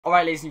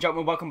Alright, ladies and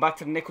gentlemen, welcome back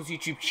to the Nichols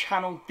YouTube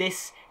channel.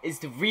 This is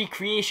the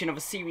recreation of a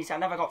series I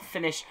never got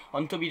finished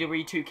on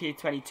WWE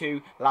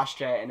 2K22 last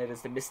year, and it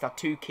is the Mr.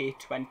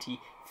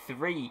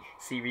 2K23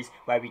 series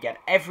where we get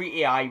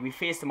every AI, we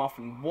face them off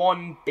in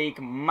one big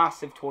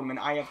massive tournament.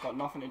 I have got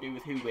nothing to do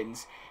with who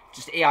wins,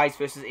 just AIs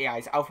versus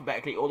AIs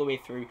alphabetically all the way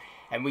through,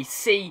 and we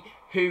see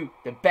who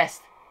the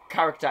best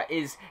character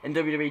is in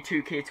WWE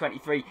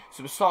 2K23.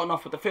 So we're starting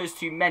off with the first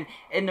two men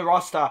in the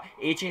roster,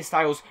 AJ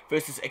Styles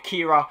versus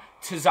Akira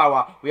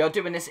Tozawa. We are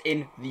doing this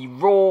in the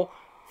Raw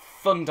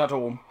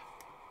Thunderdome.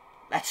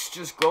 Let's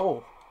just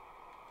go.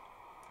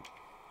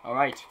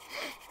 Alright,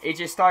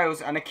 AJ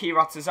Styles and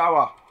Akira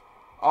Tozawa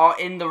are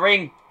in the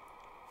ring.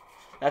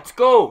 Let's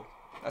go.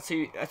 Let's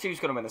see who's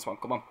going to win this one.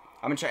 Come on.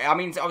 I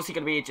mean, it's obviously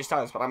going to be AJ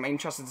Styles, but I'm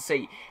interested to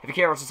see if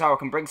Akira Tozawa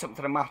can bring something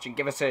to the match and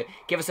give us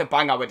a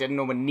banger we didn't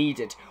know we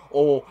needed,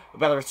 or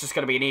whether it's just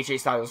going to be an AJ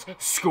Styles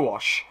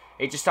squash.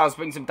 AJ Styles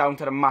brings him down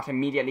to the mat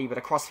immediately with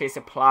a crossface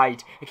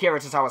applied. Akira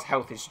Tozawa's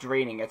health is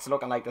draining. It's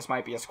looking like this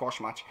might be a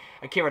squash match.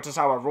 Akira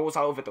Tozawa rolls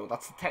out of it though.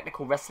 That's the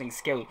technical wrestling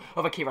skill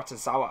of Akira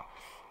Tozawa.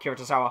 Akira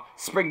Tozawa,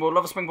 springboard,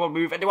 love a springboard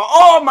move. And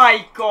oh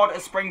my god, a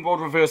springboard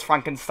reverse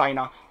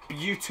Frankensteiner.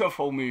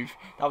 Beautiful move.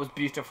 That was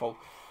beautiful.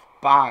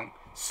 Bang.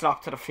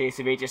 Slap to the face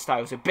of AJ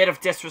Styles. A bit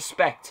of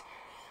disrespect.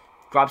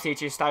 Grabs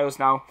AJ Styles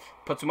now.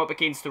 Puts him up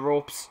against the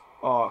ropes.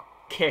 Oh,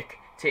 kick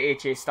to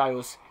AJ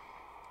Styles.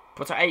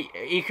 But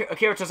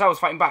Akira Tozawa's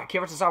fighting back.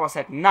 Akira Tozawa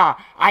said, nah,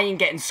 I ain't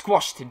getting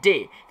squashed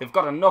today. They've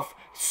got enough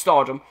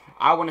stardom.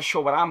 I want to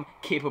show what I'm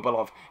capable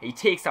of. He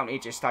takes down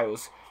AJ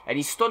Styles. And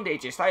he stunned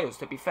AJ Styles,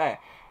 to be fair.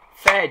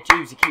 Fair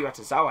dues, Akira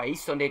Tozawa. He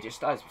stunned AJ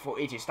Styles before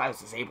AJ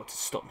Styles was able to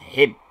stun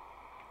him.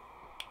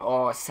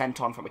 Oh, a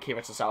senton from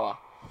Akira Tozawa.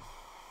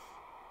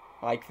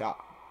 Like that.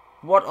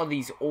 What are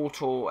these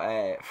auto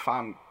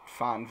fan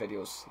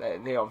videos?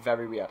 They are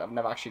very weird. I've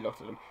never actually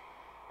looked at them.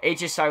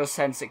 AJ Styles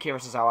sends Akira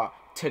Tozawa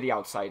to the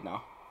outside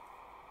now.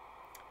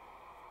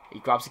 He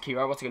grabs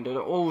Akira. What's he going to do?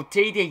 Oh,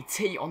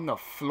 DDT on the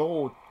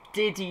floor.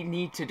 Did he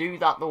need to do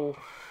that though?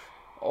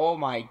 Oh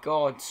my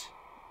god.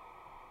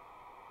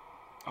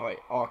 Alright.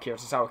 Oh, Akira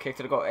Tozawa kicked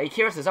to the goal.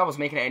 Akira Tozawa's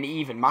making it an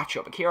even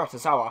matchup. Akira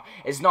Tozawa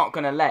is not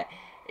going to let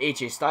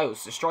AJ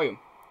Styles destroy him.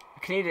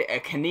 A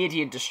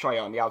Canadian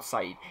destroyer on the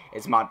outside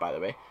is mad, by the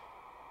way.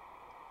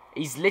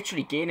 He's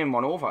literally gaining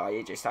one over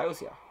AJ Styles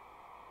here.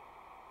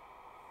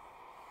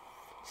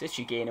 He's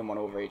literally gaining one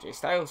over AJ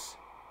Styles.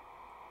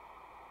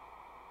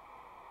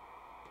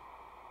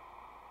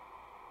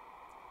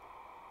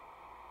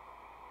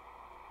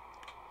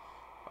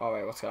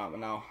 Alright, what's going to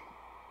happen now?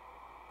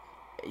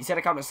 He said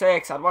a count of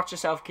 6. I'd watch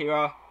yourself,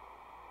 Kira.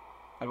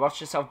 I'd watch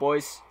yourself,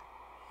 boys.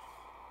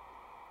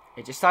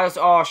 AJ Styles,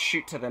 oh,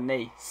 shoot to the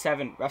knee.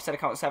 7. Ref said a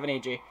count of 7,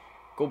 AJ.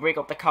 Go break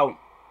up the count.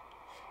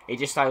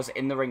 AJ Styles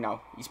in the ring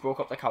now. He's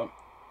broke up the count.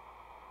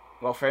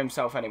 Well, for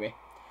himself anyway.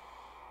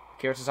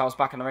 Akira Tozawa's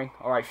back in the ring.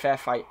 Alright, fair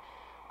fight.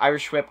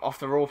 Irish whip off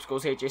the ropes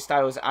goes AJ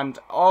Styles. And,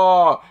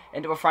 oh,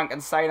 into a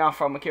Frankensteiner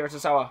from Akira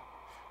Tozawa.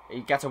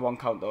 He gets a 1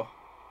 count though.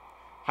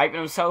 Hyping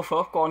himself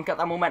up. Go on, get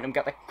that momentum.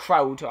 Get the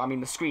crowd, I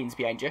mean the screens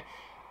behind you.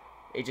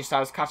 AJ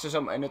Styles catches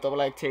him in a double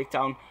leg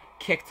takedown.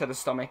 Kick to the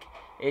stomach.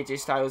 AJ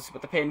Styles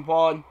with the pin.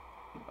 1.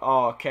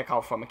 Oh, kick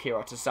out from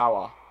Akira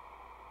Tozawa.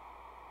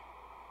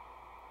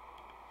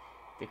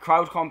 The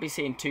crowd can't be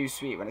seen too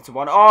sweet when it's a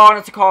 1. Oh, and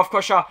it's a calf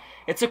crusher.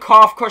 It's a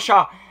calf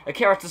crusher.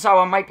 Akira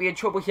Tozawa might be in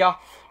trouble here.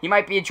 He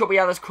might be in trouble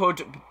here. This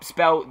could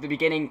spell the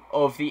beginning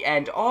of the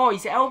end. Oh,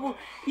 his elbow.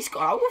 He's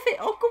got out with it.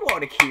 Oh, go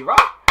on, Akira.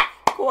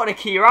 Go on,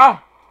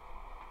 Akira.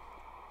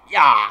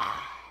 Yeah.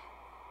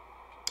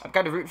 I'm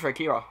kind of rooting for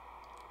Akira.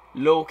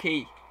 Low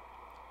key.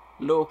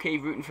 Low key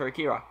rooting for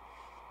Akira.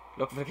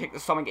 Looking for the kick to the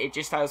stomach.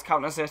 AJ Styles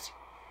counters it.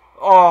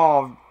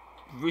 Oh,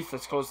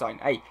 ruthless clothesline.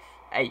 Hey,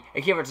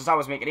 Akira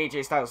Tozawa's making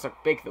AJ Styles look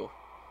big though.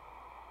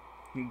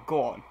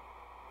 Go on.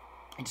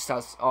 AJ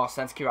Styles, oh,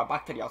 sends Akira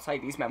back to the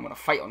outside. These men want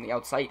to fight on the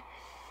outside.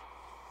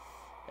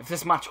 If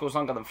this match goes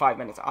longer than 5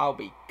 minutes, I'll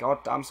be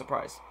goddamn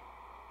surprised.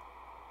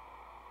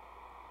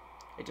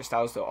 AJ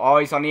Styles though. Oh,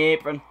 he's on the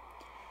apron.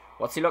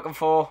 What's he looking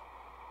for?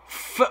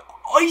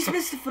 Oh, he's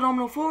missed the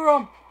phenomenal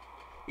forearm.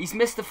 He's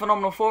missed the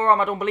phenomenal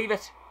forearm. I don't believe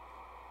it.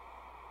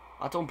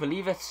 I don't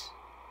believe it.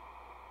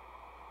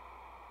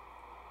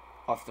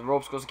 Off the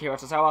ropes goes Akira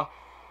Tozawa.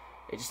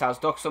 AJ Styles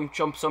ducks him,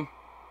 jumps him.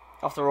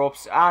 Off the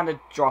ropes. And a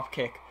drop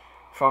kick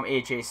from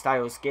AJ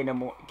Styles.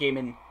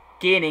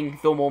 Gaining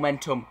the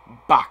momentum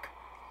back.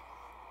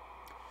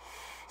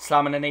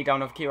 Slamming the knee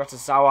down of Akira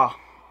Tozawa.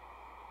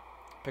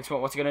 Picks him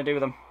up. What's he going to do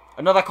with him?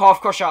 Another calf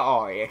crusher.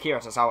 Oh, yeah,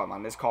 Akira Tozawa,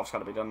 man. This calf's got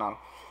to be done now.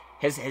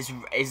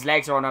 His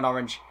legs are on an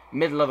orange.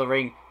 Middle of the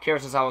ring. Akira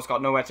Tozawa's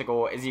got nowhere to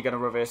go. Is he going to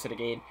reverse it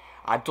again?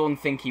 I don't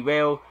think he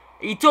will.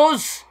 He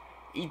does!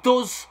 He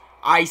does!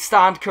 I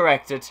stand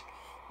corrected.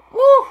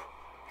 Woo!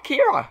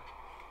 Akira!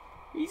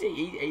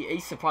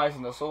 He's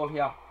surprising us all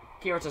here.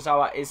 Akira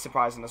Tozawa is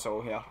surprising us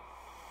all here.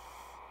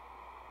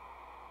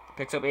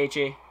 Picks up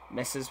AJ.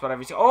 Misses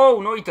whatever he's...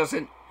 Oh, no he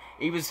doesn't.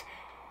 He was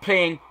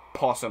playing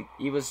possum.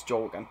 He was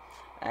joking.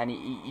 And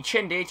he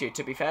chinned AJ,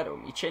 to be fair to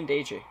him. He chinned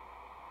AJ.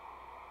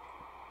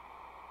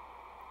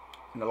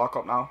 In the lock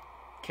up now.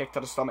 Kick to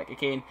the stomach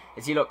again.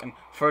 Is he looking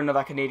for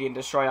another Canadian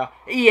destroyer?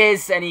 He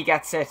is, and he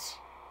gets it.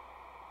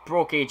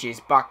 Broke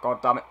AJ's back,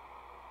 god damn it.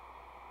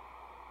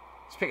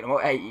 He's picking him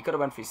up. Hey, he could have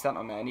went for his stand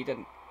on there, and he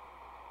didn't.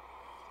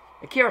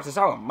 Akira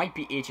Tozawa might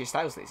beat AJ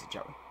Styles, ladies and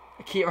gentlemen.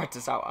 Akira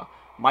Tozawa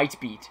might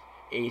beat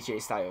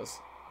AJ Styles.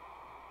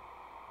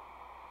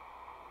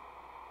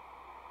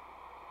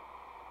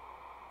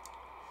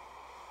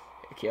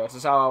 Akira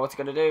Tozawa, what's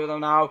he going to do with him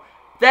now?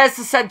 There's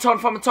the senton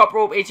from the top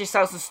rope. AJ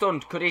Styles is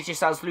stunned. Could AJ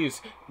Styles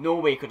lose? No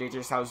way could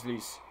AJ Styles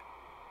lose.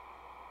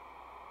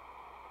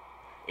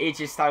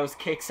 AJ Styles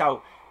kicks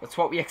out. That's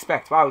what we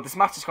expect. Wow, this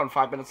match has gone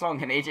 5 minutes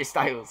long and AJ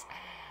Styles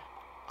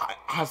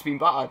has been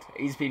battered.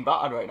 He's been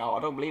battered right now. I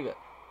don't believe it.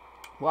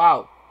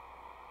 Wow.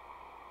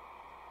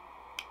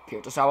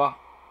 Akira Tozawa.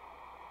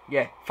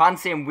 Yeah,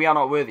 fans saying we are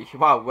not worthy.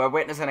 Wow, we're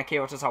witnessing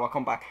Akira Tozawa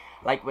come back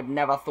like we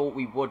never thought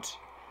we would.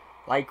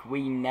 Like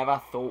we never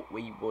thought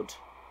we would.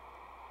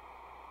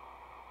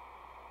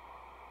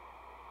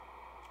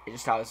 AJ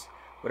Styles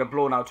with a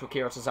blow now to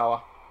Akira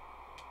Tozawa.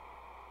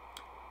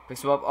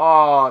 Picks him up.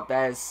 Oh,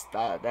 there's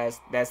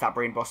that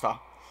brain buster.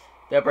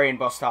 The brain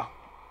buster.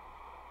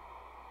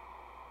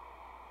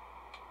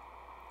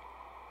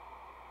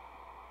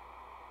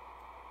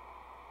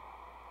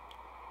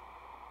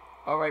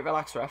 Alright,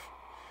 relax, ref.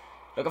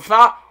 Looking for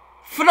that.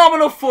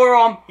 Phenomenal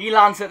forearm. He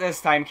lands it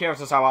this time. Akira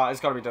Tozawa has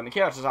got to be done.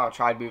 Akira Tozawa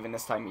tried moving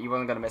this time. He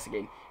wasn't going to miss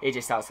again.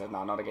 AJ Styles said,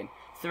 no, not again.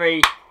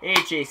 3.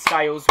 AJ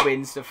Styles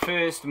wins the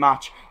first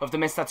match of the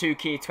Mr.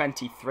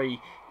 2K23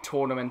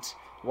 tournament.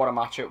 What a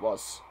match it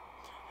was.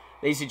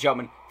 Ladies and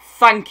gentlemen,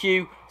 thank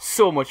you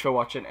so much for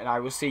watching, and I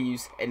will see you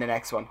in the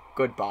next one.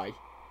 Goodbye.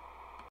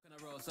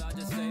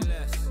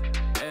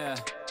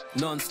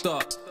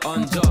 Non-stop,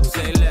 on job,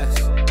 say less.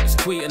 It's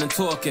tweeting and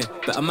talking,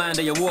 but a mind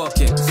that you're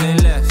walking, say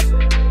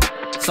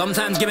less.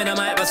 Sometimes giving a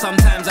mic, but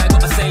sometimes I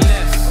gotta say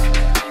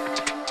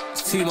less.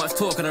 It's too much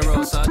talk on the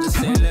road, so I just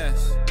say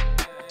less.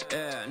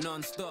 Yeah,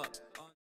 non-stop.